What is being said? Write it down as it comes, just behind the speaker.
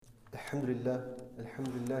الحمد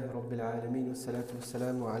لله رب العالمين والصلاة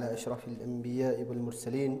والسلام على أشرف الأنبياء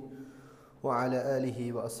والمرسلين وعلى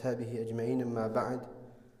آله وأصحابه أجمعين أما بعد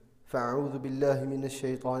فأعوذ بالله من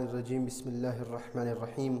الشيطان الرجيم بسم الله الرحمن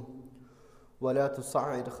الرحيم ولا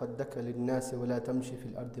تصعد خدك للناس ولا تمشي في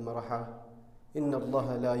الأرض مرحا إن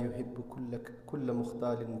الله لا يحب كل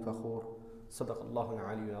مختال فخور صدق الله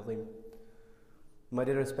العلي العظيم. My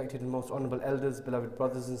dear respected and most honorable elders, beloved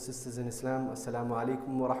brothers and sisters in Islam, Assalamu alaikum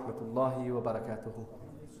wa rahmatullahi wa barakatuhu.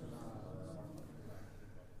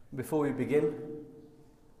 Before we begin,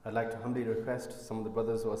 I'd like to humbly request some of the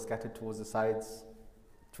brothers who are scattered towards the sides,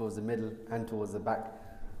 towards the middle and towards the back,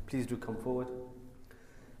 please do come forward.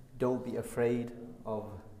 Don't be afraid of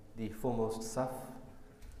the foremost saf.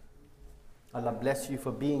 Allah bless you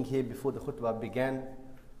for being here before the khutbah began.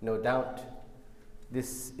 No doubt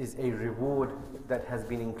this is a reward that has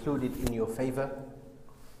been included in your favor.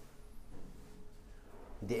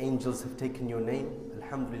 The angels have taken your name,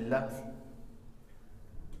 Alhamdulillah.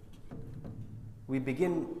 We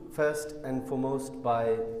begin first and foremost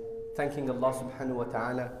by thanking Allah subhanahu wa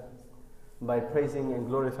ta'ala, by praising and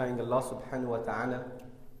glorifying Allah subhanahu wa ta'ala,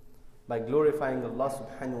 by glorifying Allah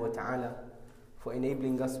subhanahu wa ta'ala for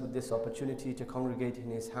enabling us with this opportunity to congregate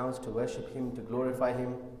in His house, to worship Him, to glorify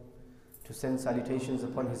Him, to send salutations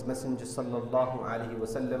upon His Messenger sallallahu alaihi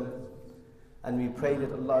wasallam, and we pray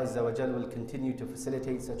that Allah Azza wa Jal will continue to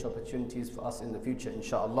facilitate such opportunities for us in the future,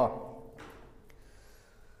 inshaAllah.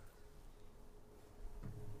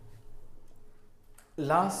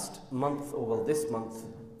 Last month, or well this month,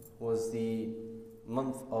 was the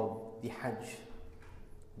month of the Hajj,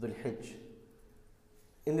 Dhul Hijj.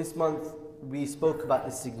 In this month, we spoke about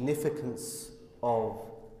the significance of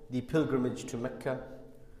the pilgrimage to Mecca.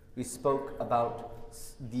 We spoke about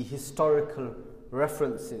the historical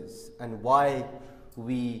references and why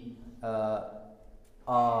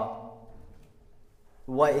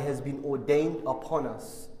why it has been ordained upon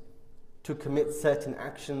us to commit certain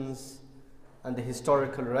actions and the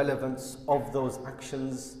historical relevance of those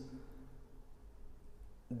actions.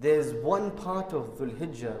 There's one part of Dhul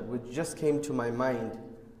Hijjah which just came to my mind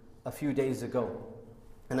a few days ago,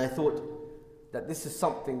 and I thought that this is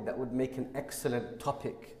something that would make an excellent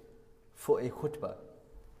topic for a khutbah,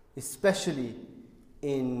 especially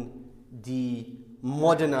in the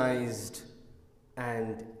modernized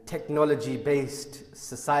and technology-based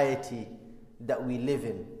society that we live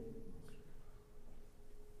in.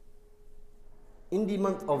 In the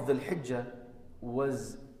month of Dhul Hijjah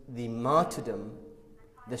was the martyrdom,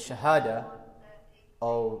 the shahada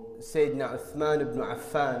of Sayyidina Uthman ibn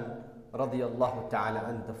Affan radiyallahu ta'ala,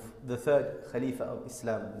 and the third Khalifa of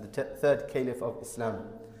Islam, the third Caliph of Islam.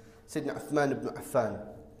 Sayyidina Uthman ibn Affan,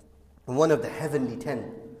 one of the heavenly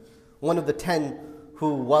 10, one of the 10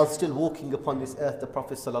 who, while still walking upon this earth, the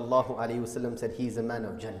Prophet sallallahu alaihi wasallam said he is a man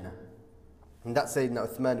of Jannah. And that's Sayyidina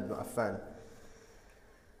Uthman ibn Affan.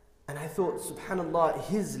 And I thought, subhanallah,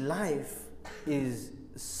 his life is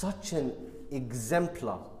such an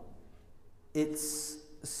exemplar. It's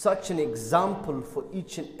such an example for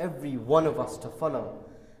each and every one of us to follow.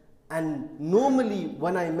 And normally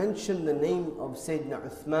when I mention the name of Sayyidina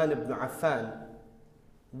Uthman ibn Affan,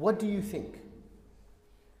 what do you think?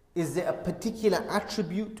 Is there a particular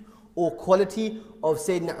attribute or quality of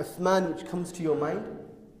Sayyidina Uthman which comes to your mind?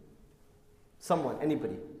 Someone,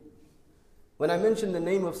 anybody? When I mention the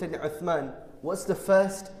name of Sayyidina Uthman, what's the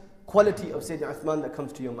first quality of Sayyidina Uthman that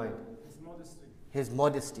comes to your mind? His modesty. His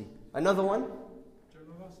modesty. Another one?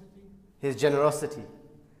 Generosity. His generosity.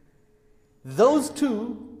 Those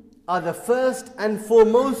two are the first and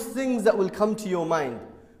foremost things that will come to your mind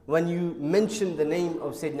when you mention the name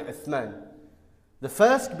of Sayyidina Uthman. The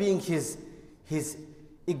first being his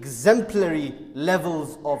exemplary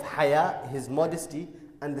levels of haya, his modesty,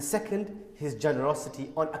 and the second, his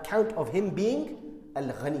generosity, on account of him being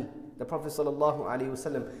al-Ghani. The Prophet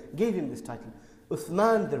ﷺ gave him this title,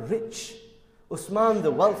 Uthman the rich, Uthman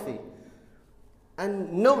the wealthy.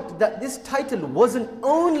 And note that this title wasn't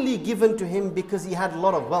only given to him because he had a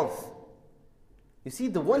lot of wealth. You see,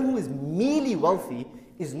 the one who is merely wealthy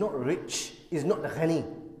is not rich, is not ghani.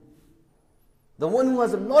 The one who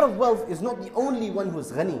has a lot of wealth is not the only one who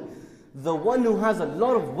is ghani. The one who has a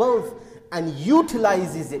lot of wealth and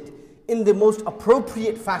utilizes it in the most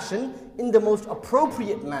appropriate fashion, in the most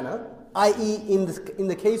appropriate manner, i.e. in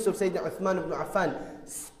the case of Sayyidina Uthman ibn Affan,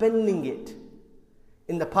 spending it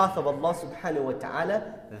in the path of Allah subhanahu wa ta'ala,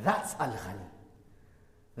 that's al-Ghani.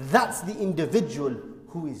 That's the individual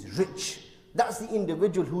who is rich. That's the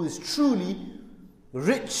individual who is truly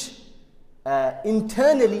rich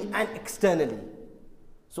internally and externally.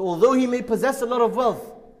 So although he may possess a lot of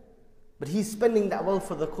wealth, but he's spending that wealth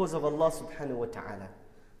for the cause of Allah subhanahu wa ta'ala.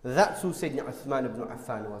 That's who Sayyidina Uthman ibn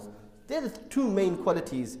Affan was. They're the two main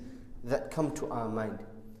qualities that come to our mind.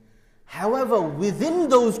 However, within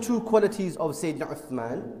those two qualities of Sayyidina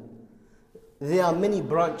Uthman, there are many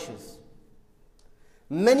branches.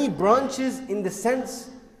 Many branches in the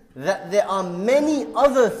sense that there are many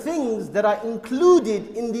other things that are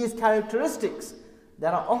included in these characteristics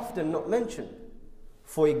that are often not mentioned.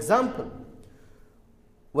 For example,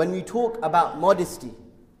 when we talk about modesty,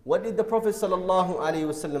 what did the Prophet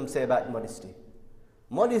ﷺ say about modesty?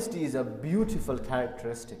 Modesty is a beautiful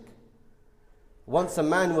characteristic. Once a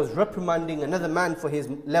man was reprimanding another man for his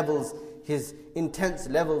levels, his intense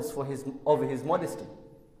levels of his modesty.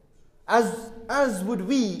 As would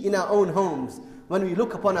we in our own homes, when we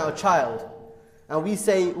look upon our child and we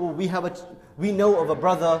say, well, we know of a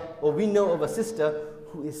brother or we know of a sister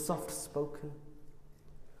who is soft-spoken,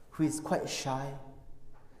 who is quite shy,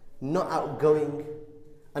 not outgoing,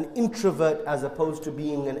 an introvert as opposed to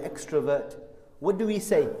being an extrovert. What do we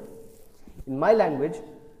say? In my language,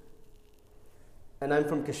 and I'm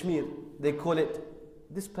from Kashmir, they call it,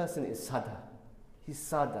 this person is sada. He's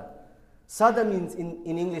sada. Sada means in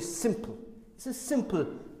English simple. It's a simple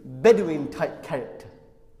Bedouin type character.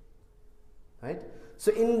 Right?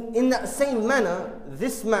 So in that same manner,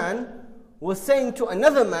 this man was saying to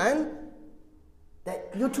another man that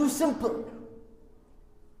you're too simple.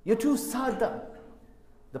 You're too sada.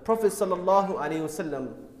 The Prophet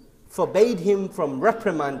ﷺ forbade him from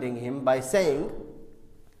reprimanding him by saying,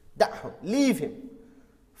 دعه, leave him.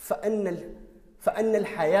 فَأَنَّ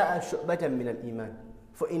الْحَيَاءَ شُعْبَةً مِنَ الْإِيمَانِ.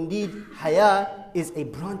 For indeed, haya is a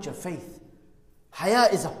branch of faith. Haya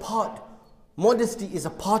is a part, modesty is a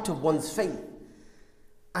part of one's faith.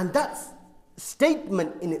 And that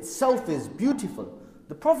statement in itself is beautiful.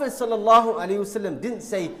 The Prophet ﷺ didn't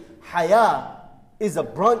say, haya is a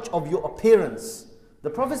branch of your appearance. The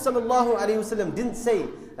Prophet ﷺ didn't say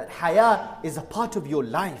that haya is a part of your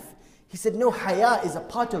life. He said, no, haya is a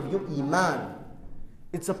part of your iman.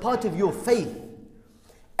 It's a part of your faith.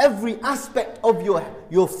 Every aspect of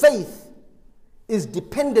your faith is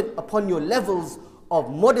dependent upon your levels of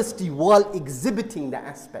modesty while exhibiting that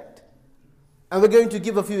aspect. And we're going to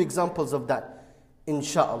give a few examples of that,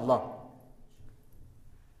 insha'Allah.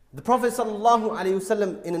 The Prophet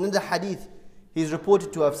ﷺ in another hadith, he's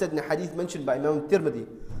reported to have said in a hadith mentioned by Imam Tirmidhi,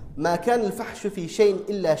 ما كان الفحش في شيء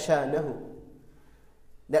إلا شانه.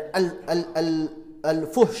 That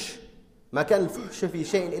al-fuhsh, ما كان الفحش في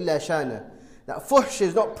شيء إلا شانه. That fuhsh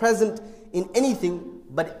is not present in anything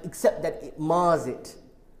but except that it mars it.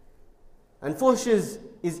 And fuhsh is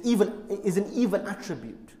an evil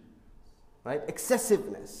attribute. Right?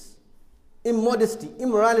 Excessiveness, immodesty,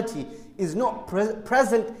 immorality is not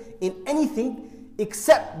present in anything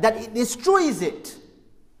except that it destroys it.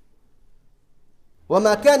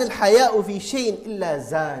 وَمَا كَانَ الْحَيَاءُ فِي شَيْءٍ إِلَّا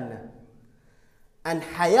زَانَ. And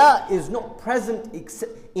haya is not present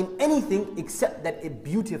in anything except that it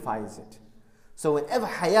beautifies it. So whenever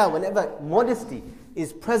haya, whenever modesty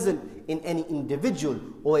is present in any individual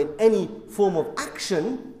or in any form of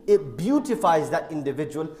action, it beautifies that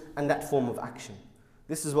individual and that form of action.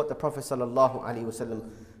 This is what the Prophet ﷺ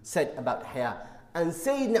said about haya. And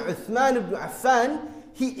Sayyidina Uthman ibn Affan,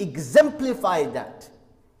 he exemplified that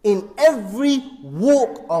in every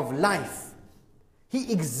walk of life.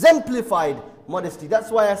 He exemplified modesty. That's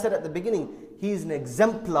why I said at the beginning, he is an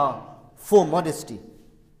exemplar for modesty.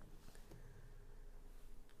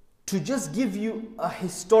 To just give you a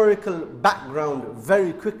historical background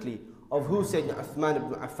very quickly of who Sayyidina Uthman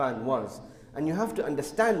ibn Affan was. And you have to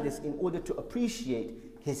understand this in order to appreciate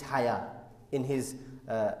his haya, in his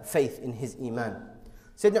faith, in his iman.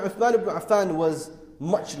 Sayyidina Uthman ibn Affan was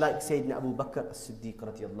much like Sayyidina Abu Bakr as-Siddiq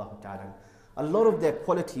radiyallahu ta'ala. A lot of their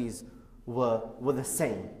qualities were the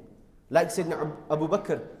same. Like Sayyidina Abu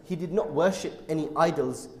Bakr, he did not worship any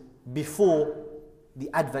idols before the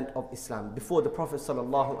advent of Islam, before the Prophet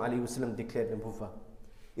ﷺ declared nubuwwah.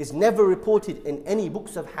 It's never reported in any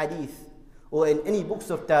books of hadith or in any books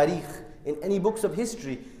of tarikh, in any books of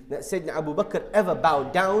history, that Sayyidina Abu Bakr ever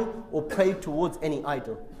bowed down or prayed towards any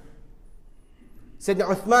idol.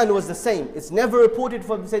 Sayyidina Uthman was the same. It's never reported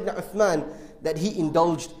from Sayyidina Uthman that he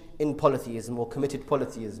indulged in polytheism or committed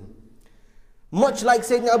polytheism. Much like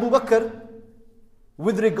Sayyidina Abu Bakr,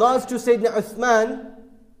 with regards to Sayyidina Uthman,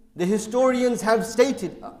 the historians have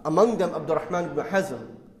stated, among them Abdurrahman ibn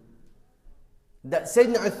Hazm, that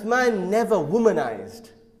Sayyidina Uthman never womanized.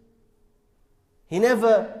 He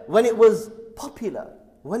never, when it was popular,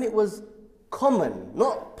 when it was common,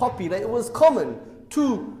 not popular, it was common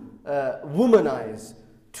to womanize,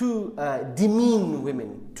 to demean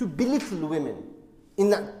women, to belittle women. in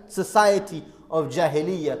that society of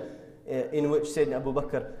Jahiliyyah in which Sayyidina Abu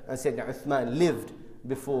Bakr and Sayyidina Uthman lived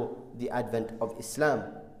before the advent of Islam.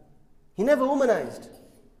 He never womanized.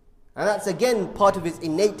 And that's again part of his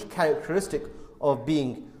innate characteristic of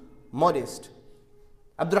being modest.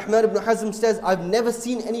 Abdurrahman ibn Hazm says, I've never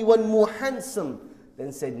seen anyone more handsome than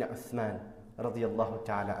Sayyidina Uthman radiyallahu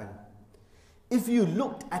ta'ala anhu. If you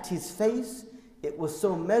looked at his face, it was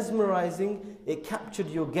so mesmerizing, it captured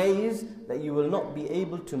your gaze that you will not be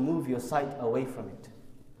able to move your sight away from it.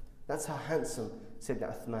 That's how handsome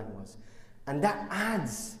Sayyidina Uthman was. And that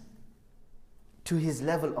adds to his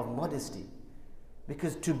level of modesty.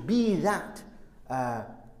 Because to be that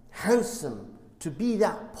handsome, to be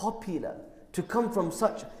that popular, to come from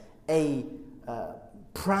such a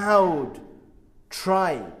proud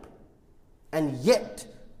tribe, and yet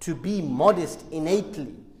to be modest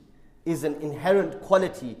innately, is an inherent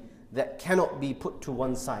quality that cannot be put to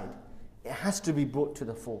one side. It has to be brought to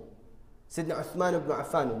the fore. Sayyidina Uthman ibn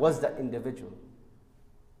Affan was that individual.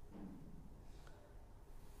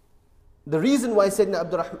 The reason why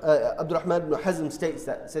Sayyidina Abdurrahman ibn Hazm states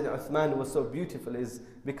that Sayyidina Uthman was so beautiful is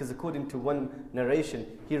because according to one narration,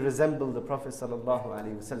 he resembled the Prophet sallallahu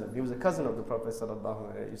alaihi wasallam. He was a cousin of the Prophet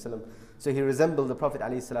sallallahu alaihi wasallam, so he resembled the Prophet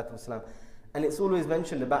alaihi salatu wasallam. And it's always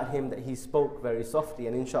mentioned about him that he spoke very softly,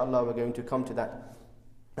 and inshallah we're going to come to that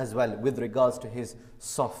as well with regards to his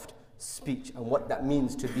soft speech and what that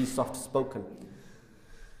means to be soft spoken.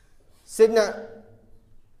 Sayyidina,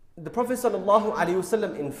 the Prophet sallallahu alaihi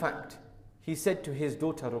wasallam, in fact, he said to his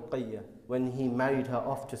daughter Ruqayya when he married her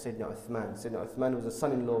off to Sayyidina Uthman. Sayyidina Uthman was a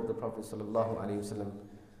son-in-law of the Prophet sallallahu alaihi wasallam.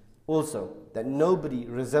 Also, that nobody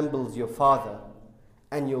resembles your father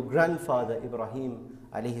and your grandfather Ibrahim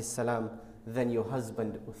alayhi salam than your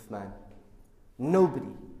husband Uthman. Nobody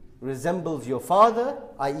resembles your father,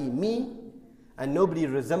 i.e. me, and nobody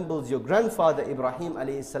resembles your grandfather Ibrahim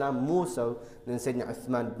alayhi salam more so than Sayyidina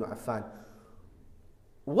Uthman ibn Affan.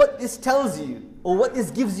 What this tells you, or what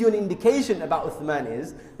this gives you an indication about Uthman,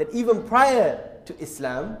 is that even prior to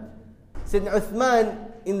Islam, Sayyidina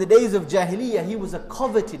Uthman, in the days of Jahiliyyah, he was a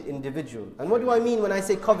coveted individual. And what do I mean when I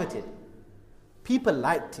say coveted? People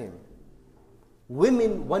liked him.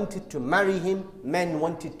 Women wanted to marry him, men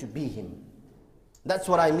wanted to be him. That's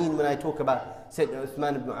what I mean when I talk about Sayyidina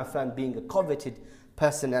Uthman ibn Affan being a coveted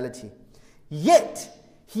personality. Yet,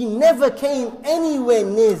 he never came anywhere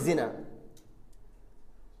near zina.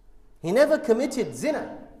 He never committed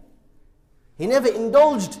zina. He never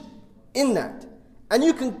indulged in that. And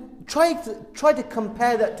you can try to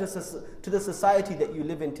compare that to the society that you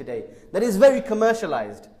live in today, that is very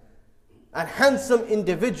commercialized. A handsome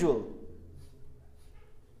individual,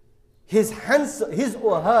 his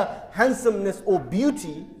or her handsomeness or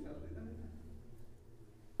beauty,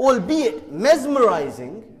 albeit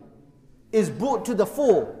mesmerizing, is brought to the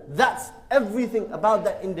fore. That's everything about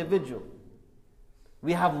that individual.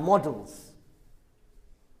 We have models.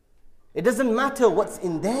 It doesn't matter what's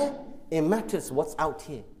in there, it matters what's out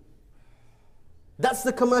here. That's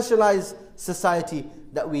the commercialized society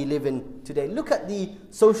that we live in today. Look at the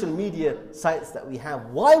social media sites that we have.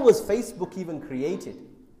 Why was Facebook even created?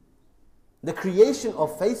 The creation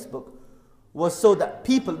of Facebook was so that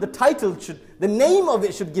people, the name of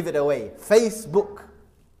it should give it away. Facebook.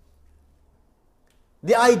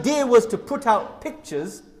 The idea was to put out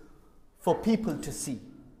pictures for people to see.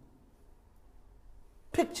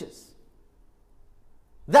 Pictures.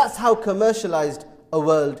 That's how commercialized a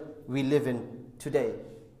world we live in today.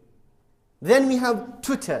 Then we have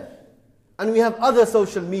Twitter, and we have other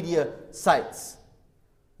social media sites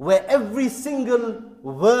where every single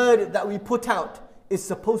word that we put out is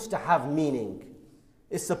supposed to have meaning.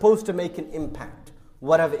 It's supposed to make an impact,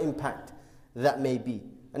 whatever impact that may be.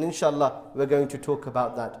 And inshallah, we're going to talk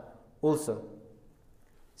about that also.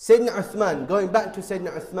 Sayyidina Uthman, going back to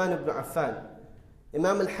Sayyidina Uthman ibn Affan,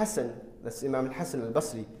 Imam al-Hasan, that's Imam al-Hasan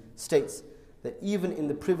al-Basri, states that even in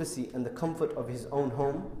the privacy and the comfort of his own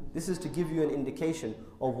home, this is to give you an indication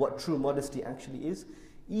of what true modesty actually is.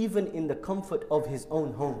 Even in the comfort of his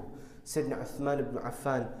own home, Sayyidina Uthman ibn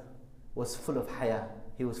Affan was full of haya,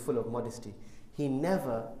 he was full of modesty. He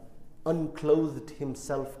never unclothed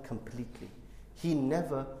himself completely. He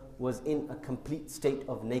never was in a complete state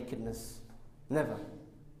of nakedness. Never.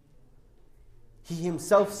 He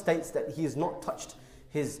himself states that he has not touched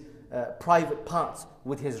his private parts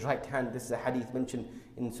with his right hand. This is a hadith mentioned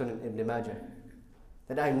in Sunan Ibn Majah.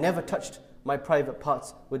 That I never touched my private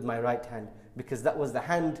parts with my right hand, because that was the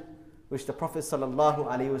hand which the Prophet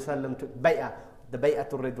ﷺ took bay'ah, the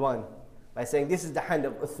bay'atul Rizwan, by saying this is the hand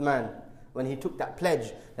of Uthman, when he took that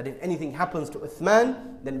pledge that if anything happens to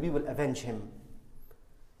Uthman, then we will avenge him.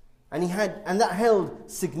 And that held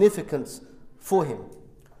significance for him.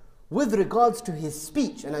 With regards to his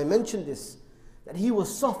speech, and I mentioned this, that he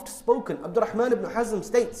was soft-spoken. Abdurrahman ibn Hazm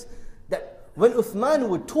states that when Uthman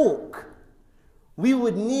would talk, we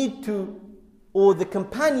would need to, or the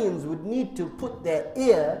companions would need to put their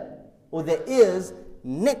ear or their ears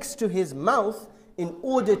next to his mouth in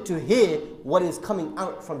order to hear what is coming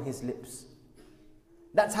out from his lips.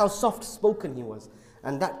 That's how soft-spoken he was.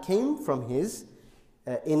 And that came from his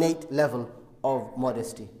innate level of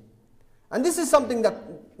modesty. And this is something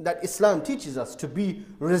that Islam teaches us, to be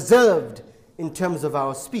reserved in terms of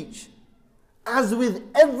our speech. As with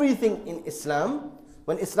everything in Islam,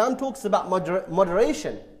 when Islam talks about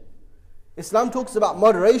moderation, Islam talks about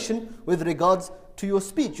moderation with regards to your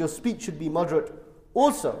speech. Your speech should be moderate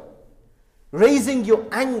also. Raising your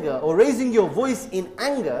anger or raising your voice in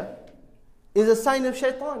anger is a sign of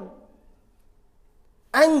shaitan.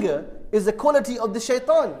 Anger is a quality of the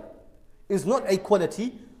shaitan, is not a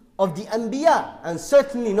quality of the Anbiya, and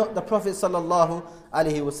certainly not the Prophet sallallahu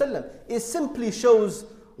alaihi wasallam. It simply shows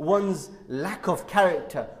one's lack of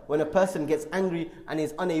character when a person gets angry and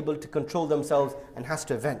is unable to control themselves and has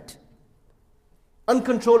to vent.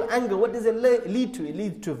 Uncontrolled anger, what does it lead to? It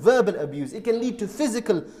leads to verbal abuse. It can lead to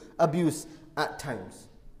physical abuse at times.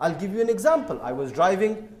 I'll give you an example. I was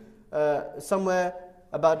driving somewhere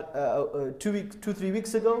about 2-3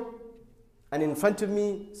 weeks ago, and in front of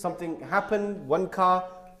me something happened.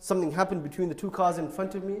 Something happened between the two cars in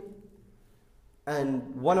front of me, and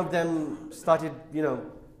one of them started,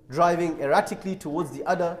 driving erratically towards the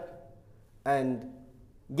other and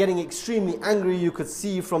getting extremely angry. You could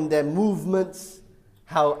see from their movements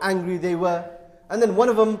how angry they were. And then one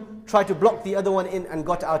of them tried to block the other one in and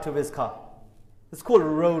got out of his car. It's called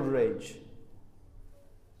road rage.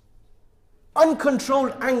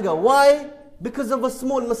 Uncontrolled anger. Why? Because of a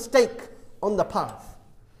small mistake on the path.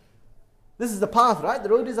 This is the path, right? The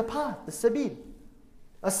road is a path, the sabil.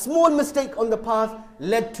 A small mistake on the path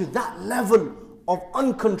led to that level of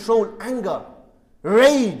uncontrolled anger,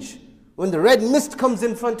 rage. When the red mist comes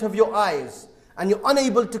in front of your eyes and you're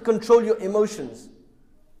unable to control your emotions.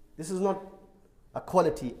 This is not a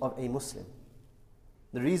quality of a Muslim.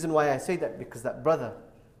 The reason why I say that, because that brother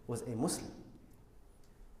was a Muslim.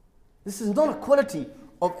 This is not a quality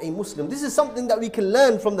of a Muslim. This is something that we can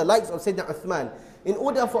learn from the likes of Sayyidina Uthman. In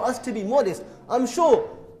order for us to be modest, I'm sure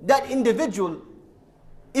that individual,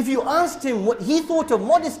 if you asked him what he thought of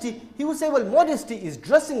modesty, he would say, well, modesty is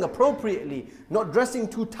dressing appropriately, not dressing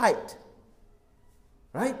too tight.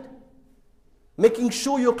 Right? Making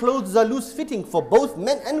sure your clothes are loose-fitting for both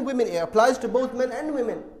men and women. It applies to both men and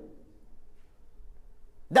women.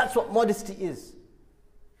 That's what modesty is.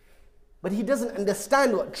 But he doesn't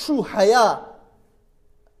understand what true haya.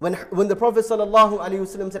 When the Prophet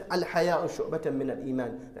ﷺ said, Al-haya'u shu'batan min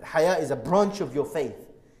al-iman, that haya is a branch of your faith.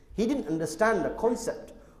 He didn't understand the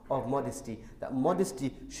concept of modesty, that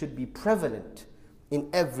modesty should be prevalent in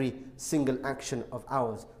every single action of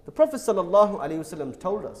ours. The Prophet ﷺ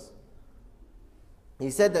told us, he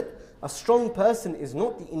said that a strong person is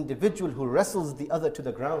not the individual who wrestles the other to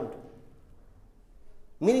the ground.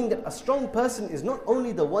 Meaning that a strong person is not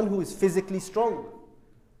only the one who is physically strong.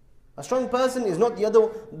 A strong person is not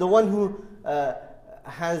the one who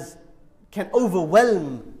can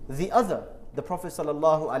overwhelm the other. The Prophet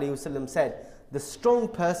ﷺ said, the strong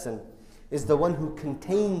person is the one who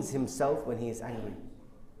contains himself when he is angry.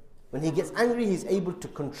 When he gets angry, he's able to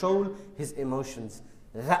control his emotions.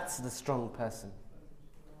 That's the strong person.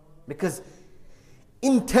 Because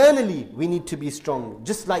internally we need to be strong,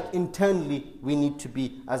 just like internally we need to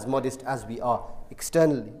be as modest as we are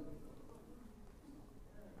externally.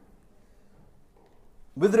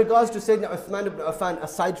 With regards to Sayyidina Uthman ibn Affan,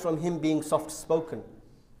 aside from him being soft-spoken,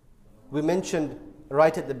 we mentioned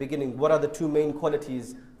right at the beginning, what are the two main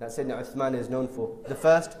qualities that Sayyidina Uthman is known for? The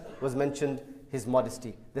first was mentioned, his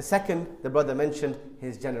modesty. The second, the brother mentioned,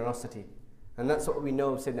 his generosity. And that's what we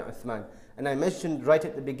know of Sayyidina Uthman. And I mentioned right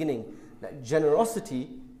at the beginning that generosity,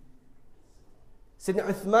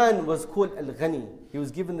 Sayyidina Uthman was called al-Ghani. He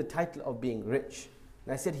was given the title of being rich.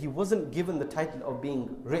 And I said he wasn't given the title of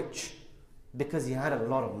being rich because he had a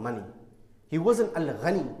lot of money. He wasn't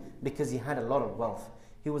al-Ghani because he had a lot of wealth.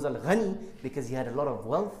 He was al-Ghani because he had a lot of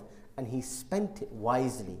wealth and he spent it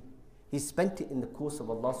wisely. He spent it in the course of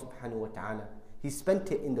Allah subhanahu wa ta'ala. He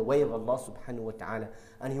spent it in the way of Allah subhanahu wa ta'ala.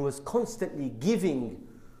 And he was constantly giving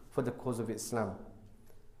for the cause of Islam.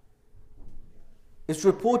 It's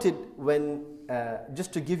reported when,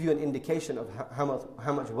 just to give you an indication of how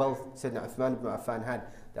much wealth Sayyidina Uthman ibn Affan had,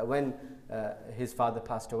 that when his father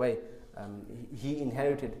passed away, he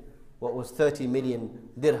inherited what was 30 million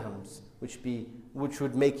dirhams, which be which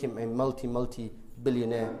would make him a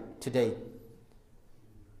multi-billionaire today.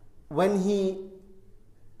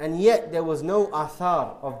 And yet there was no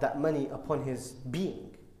athar of that money upon his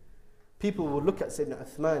being. People would look at Sayyidina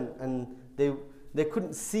Uthman and they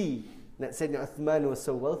couldn't see that Sayyidina Uthman was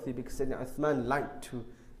so wealthy, because Sayyidina Uthman liked to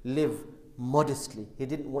live modestly. He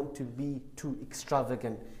didn't want to be too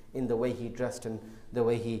extravagant in the way he dressed and the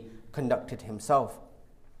way he conducted himself.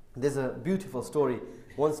 There's a beautiful story.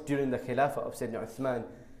 Once during the Khilafah of Sayyidina Uthman,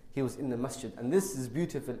 he was in the masjid, and this is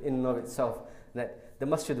beautiful in and of itself, that the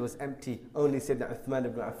masjid was empty. Only Sayyidina Uthman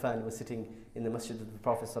ibn Affan was sitting in the masjid of the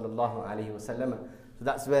Prophet sallallahu alaihi wasallam. So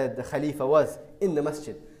that's where the Khalifa was, in the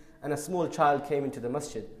masjid. And a small child came into the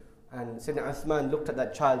masjid, and Sayyidina Uthman looked at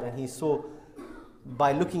that child, and he saw,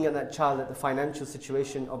 by looking at that child, that the financial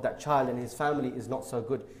situation of that child and his family is not so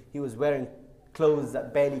good. He was wearing clothes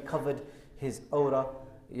that barely covered his aura.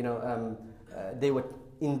 They were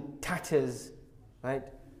in tatters, right?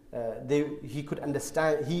 He could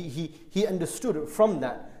understand. He understood from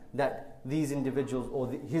that these individuals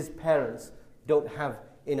or his parents don't have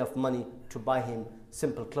enough money to buy him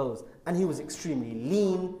simple clothes, and he was extremely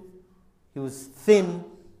lean. He was thin.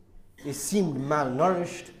 He seemed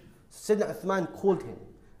malnourished. Sayyidina Uthman called him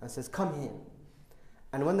and says, "Come here."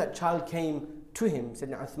 And when that child came to him,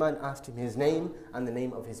 Sayyidina Uthman asked him his name and the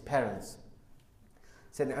name of his parents.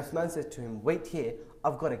 Sayyidina Uthman said to him, "Wait here,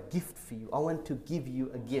 I've got a gift for you. I want to give you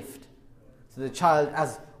a gift." So the child,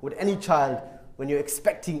 as with any child, when you're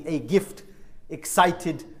expecting a gift,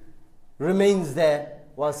 excited, remains there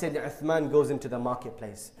while Sayyidina Uthman goes into the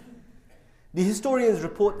marketplace. The historians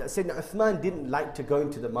report that Sayyidina Uthman didn't like to go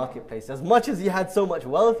into the marketplace. As much as he had so much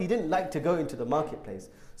wealth, he didn't like to go into the marketplace.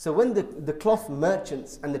 So when the cloth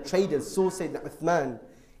merchants and the traders saw Sayyidina Uthman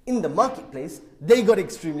in the marketplace, they got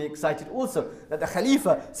extremely excited also, that the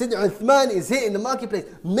Khalifa, Sayyidina Uthman, is here in the marketplace.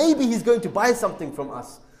 Maybe he's going to buy something from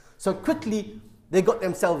us. So quickly they got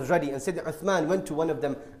themselves ready, and Sayyidina Uthman went to one of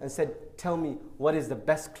them and said, "Tell me, what is the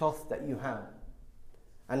best cloth that you have?"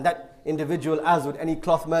 And that individual, as with any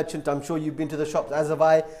cloth merchant, I'm sure you've been to the shops, as have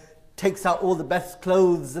I, takes out all the best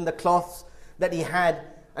clothes and the cloths that he had,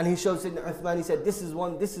 and he shows Sayyidina Uthman. He said, this is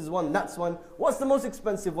one, that's one. What's the most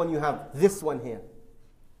expensive one you have? This one here.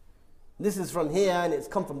 This is from here, and it's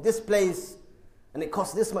come from this place, and it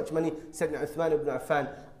costs this much money. Sayyidina Uthman ibn Affan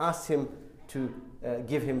asked him to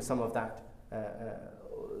give him some of that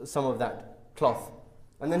cloth.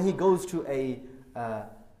 And then he goes to a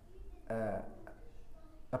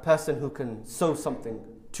person who can sew something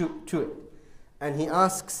to it. And he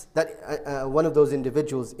asks that one of those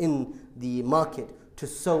individuals in the market to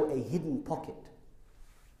sew a hidden pocket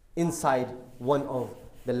inside one of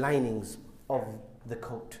the linings of the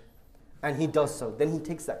coat. And he does so. Then he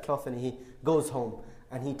takes that cloth and he goes home,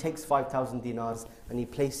 and he takes 5,000 dinars and he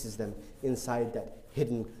places them inside that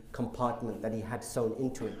hidden compartment that he had sewn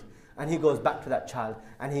into it. And he goes back to that child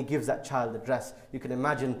and he gives that child the dress. You can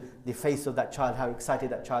imagine the face of that child, how excited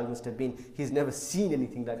that child must have been. He's never seen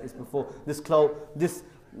anything like this before. This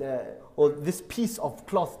piece of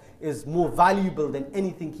cloth is more valuable than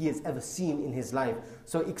anything he has ever seen in his life.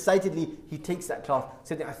 So excitedly he takes that cloth.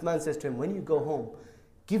 Sayyidina Uthman says to him, "When you go home,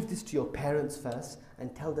 give this to your parents first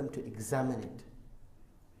and tell them to examine it.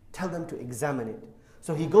 Tell them to examine it."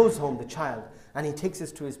 So he goes home, the child, and he takes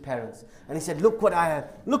this to his parents. And he said, "Look what I have.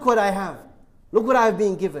 Look what I have. Look what I have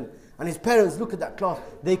been given." And his parents look at that cloth.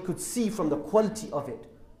 They could see from the quality of it,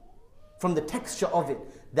 from the texture of it,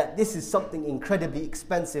 that this is something incredibly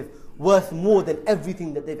expensive, worth more than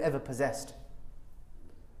everything that they've ever possessed.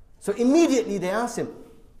 So immediately they asked him,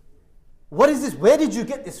 "What is this? Where did you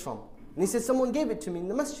get this from?" And he said, "Someone gave it to me in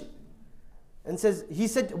the masjid." And he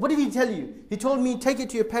said, "What did he tell you?" "He told me, take it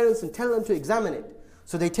to your parents and tell them to examine it."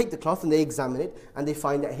 So they take the cloth and they examine it, and they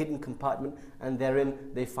find that hidden compartment, and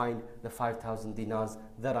therein they find the 5,000 dinars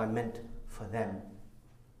that are meant for them.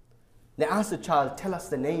 They asked the child, "Tell us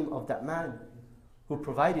the name of that man who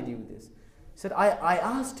provided you with this." He said, I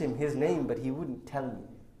asked him his name, but he wouldn't tell me."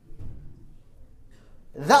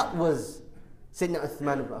 That was Sayyidina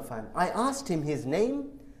Uthman ibn Affan. I asked him his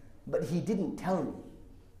name, but he didn't tell me.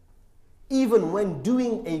 Even when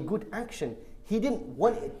doing a good action, he didn't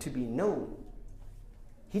want it to be known.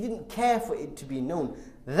 He didn't care for it to be known.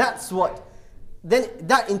 That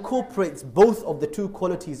incorporates both of the two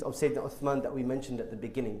qualities of Sayyidina Uthman that we mentioned at the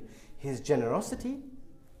beginning. His generosity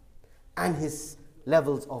and his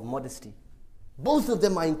levels of modesty. Both of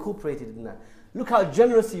them are incorporated in that. Look how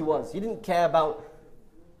generous he was. He didn't care about,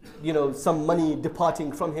 some money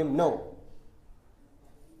departing from him. No.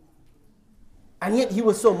 And yet he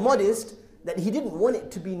was so modest that he didn't want it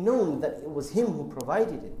to be known that it was him who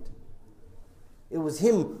provided it. It was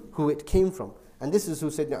him who it came from. And this is who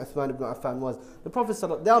Sayyidina Uthman ibn Affan was. The Prophet,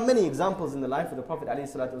 there are many examples in the life of the Prophet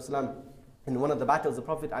ﷺ. In one of the battles, the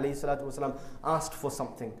Prophet ﷺ asked for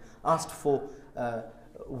something, asked for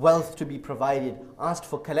wealth to be provided, asked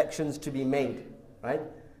for collections to be made. Right?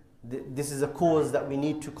 This is a cause that we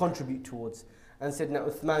need to contribute towards. And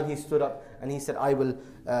Sayyidina Uthman, he stood up and he said, I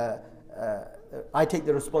take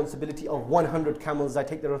the responsibility of 100 camels, I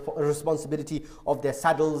take the responsibility of their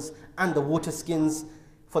saddles and the water skins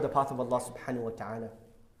for the path of Allah subhanahu wa ta'ala.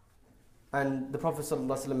 And the Prophet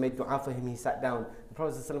ﷺ made dua for him, he sat down. The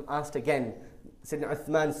Prophet ﷺ asked again, Sayyidina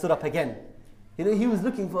Uthman stood up again. You know, he was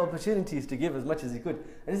looking for opportunities to give as much as he could.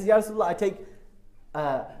 And he said, Ya Rasulullah, I take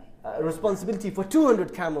responsibility for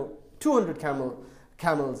 200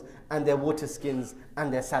 camels and their water skins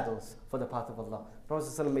and their saddles for the path of Allah. The Prophet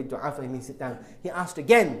ﷺ made dua for him, he sat down. He asked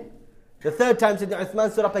again. The third time Sayyidina Uthman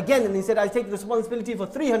stood up again and he said, I take responsibility for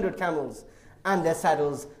 300 camels and their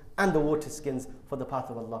saddles and the water skins for the path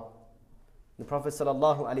of Allah. The Prophet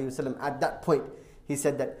ﷺ at that point, he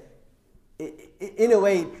said that, in a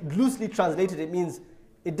way, loosely translated, it means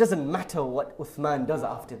it doesn't matter what Uthman does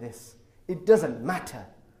after this. It doesn't matter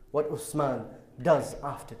what Uthman does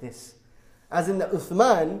after this. As in that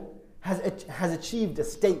Uthman has achieved a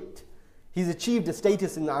state. He's achieved a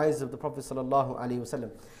status in the eyes of the Prophet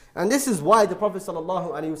ﷺ. And this is why the Prophet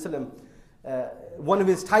ﷺ, one of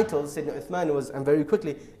his titles, Sayyidina Uthman, was, and very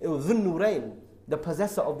quickly, it was Dhun Nurayn, the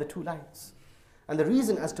possessor of the two lights. And the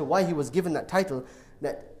reason as to why he was given that title,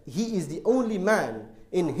 that he is the only man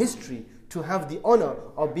in history to have the honor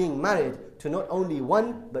of being married to not only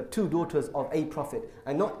one, but two daughters of a prophet.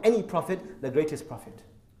 And not any prophet, the greatest prophet.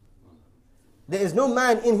 There is no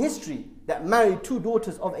man in history that married two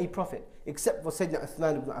daughters of a prophet, except for Sayyidina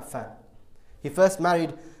Uthman ibn Affan. He first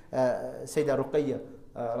married Sayyidah Ruqayya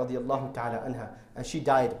radiyallahu ta'ala anha, and she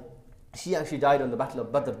died. She actually died on the Battle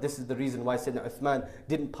of Badr. This is the reason why Sayyidina Uthman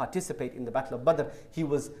didn't participate in the Battle of Badr. He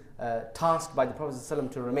was tasked by the Prophet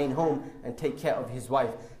ﷺ to remain home and take care of his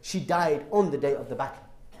wife. She died on the day of the battle.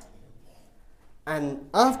 And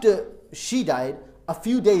after she died, a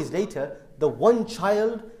few days later, the one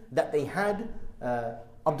child that they had,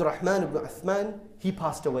 Abdurrahman ibn Uthman, he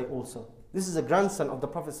passed away also. This is a grandson of the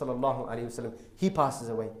Prophet ﷺ. He passes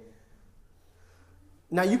away.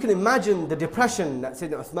 Now you can imagine the depression that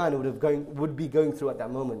Sayyidina Uthman would be going through at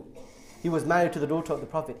that moment. He was married to the daughter of the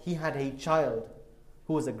Prophet. He had a child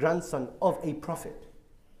who was a grandson of a Prophet.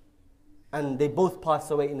 And they both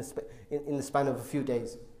passed away in the span of a few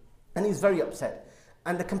days. And he's very upset.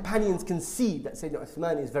 And the companions can see that Sayyidina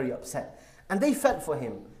Uthman is very upset. And they felt for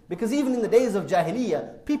him. Because even in the days of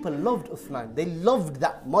Jahiliyyah, people loved Uthman. They loved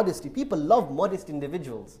that modesty. People love modest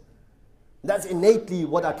individuals. That's innately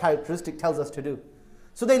what our characteristic tells us to do.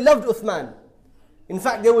 So they loved Uthman. In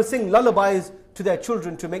fact, they would sing lullabies to their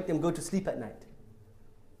children to make them go to sleep at night.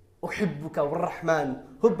 أُحِبُّكَ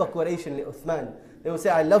وَالرَّحْمَنِ هُبَّ قُرَيْشٍ لِأُثْمَانِ. They would say,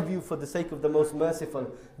 I love you for the sake of the most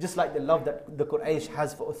merciful, just like the love that the Quraysh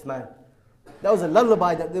has for Uthman. That was a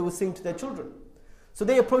lullaby that they would sing to their children. So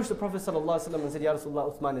they approached the Prophet ﷺ and said, Ya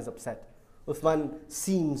Rasulullah, Uthman is upset. Uthman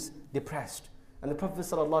seems depressed. And the Prophet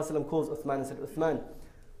ﷺ calls Uthman and said, Uthman,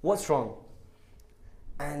 what's wrong?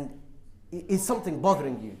 And is something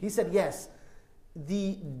bothering you? He said, yes.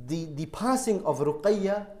 The passing of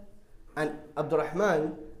Ruqayya and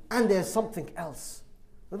Abdurrahman, and there's something else.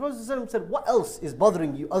 The Prophet ﷺ said, what else is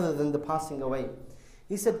bothering you other than the passing away?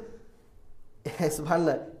 He said,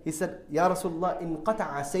 subhanAllah, he said, Ya Rasulullah, in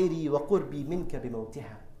qata'a sayri wa qurbi minka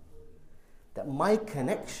bimawtiha. That my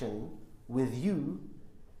connection with you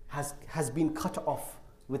has been cut off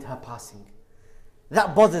with her passing.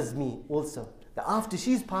 That bothers me also. That after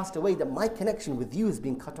she's passed away, that my connection with you has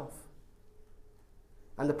been cut off.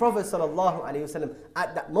 And the Prophet ﷺ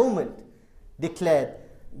at that moment declared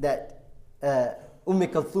that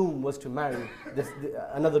Kulthum was to marry,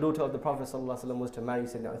 another daughter of the Prophet ﷺ was to marry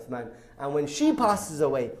Sayyidina Uthman. And when she passes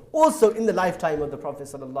away, also in the lifetime of the Prophet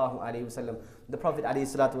ﷺ, the Prophet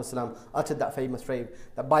ﷺ uttered that famous phrase,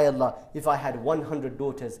 that by Allah, if I had 100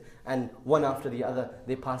 daughters and one after the other,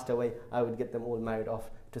 they passed away, I would get them all married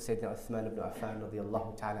off to Sayyidina Uthman ibn Affan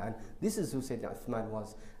radiyallahu ta'ala. And this is who Sayyidina Uthman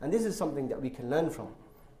was. And this is something that we can learn from.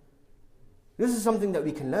 This is something that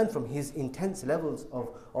we can learn from his intense levels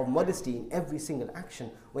of modesty in every single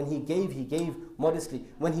action. When he gave modestly.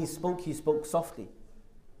 When he spoke softly.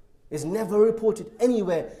 It's never reported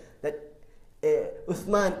anywhere that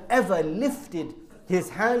Uthman ever lifted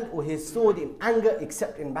his hand or his sword in anger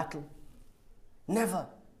except in battle. Never.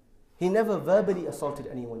 He never verbally assaulted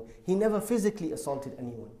anyone. He never physically assaulted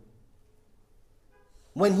anyone.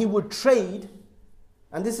 When he would trade,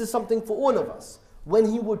 and this is something for all of us,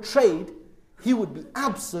 when he would trade, he would be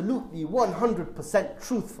absolutely 100%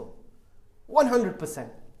 truthful. 100%.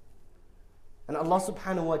 And Allah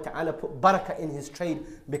subhanahu wa ta'ala put barakah in his trade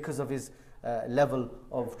because of his level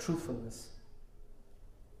of truthfulness.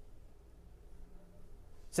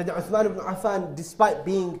 Sayyidina Uthman ibn Affan, despite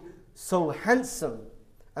being so handsome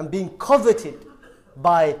and being coveted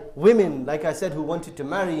by women, like I said, who wanted to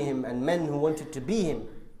marry him and men who wanted to be him,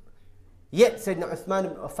 yet Sayyidina Uthman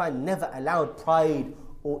ibn Affan never allowed pride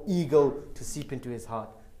or ego to seep into his heart.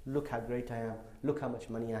 Look how great I am, look how much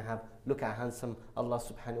money I have, look how handsome Allah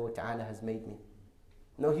subhanahu wa ta'ala has made me.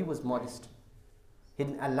 No, he was modest. He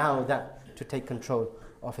didn't allow that to take control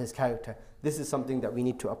of his character. This is something that we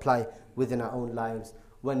need to apply within our own lives.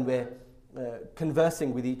 When we're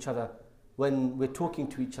conversing with each other, when we're talking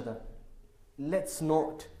to each other, let's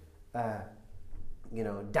not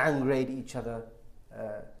downgrade each other.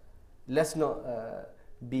 Let's not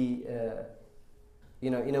be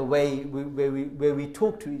in a way where we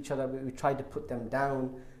talk to each other, where we try to put them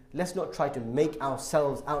down. Let's not try to make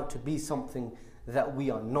ourselves out to be something that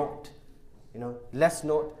we are not. Let's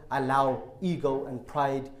not allow ego and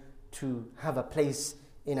pride to have a place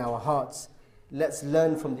in our hearts. Let's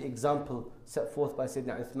learn from the example set forth by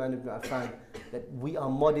Sayyidina Uthman ibn Affan that we are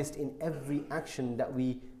modest in every action that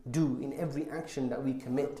we do, in every action that we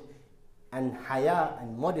commit. And haya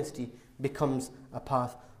and modesty becomes a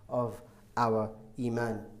path of our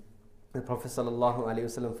iman. The Prophet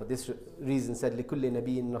ﷺ for this reason said, لِكُلِّ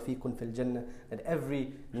نَبِيٍّ رَفِيقٌ فِي الْجَنَّةِ, that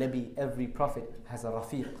every Nabi, every Prophet has a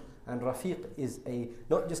rafiq. And rafiq is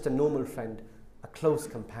not just a normal friend, a close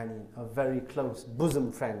companion, a very close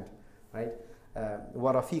bosom friend, right?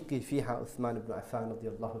 وَرَفِيقِي فِيهَا Uthman ibn Affan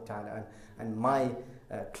radiyallahu ta'ala, and my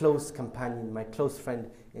close companion, my close friend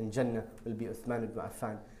in Jannah will be Uthman ibn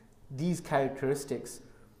Affan. These characteristics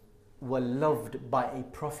were loved by a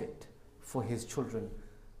prophet for his children,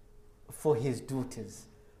 for his daughters.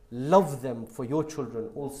 Love them for your children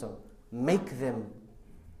also. Make them,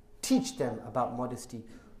 teach them about modesty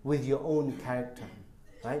with your own character,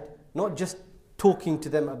 right? Not just talking to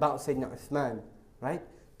them about Sayyidina Uthman, right?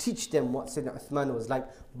 Teach them what Sayyidina Uthman was like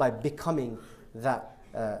by becoming that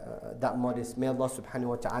modest. May Allah subhanahu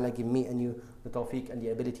wa ta'ala give me and you the tawfiq and the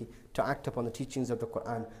ability to act upon the teachings of the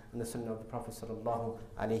Quran and the Sunnah of the Prophet sallallahu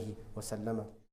alaihi wasallam.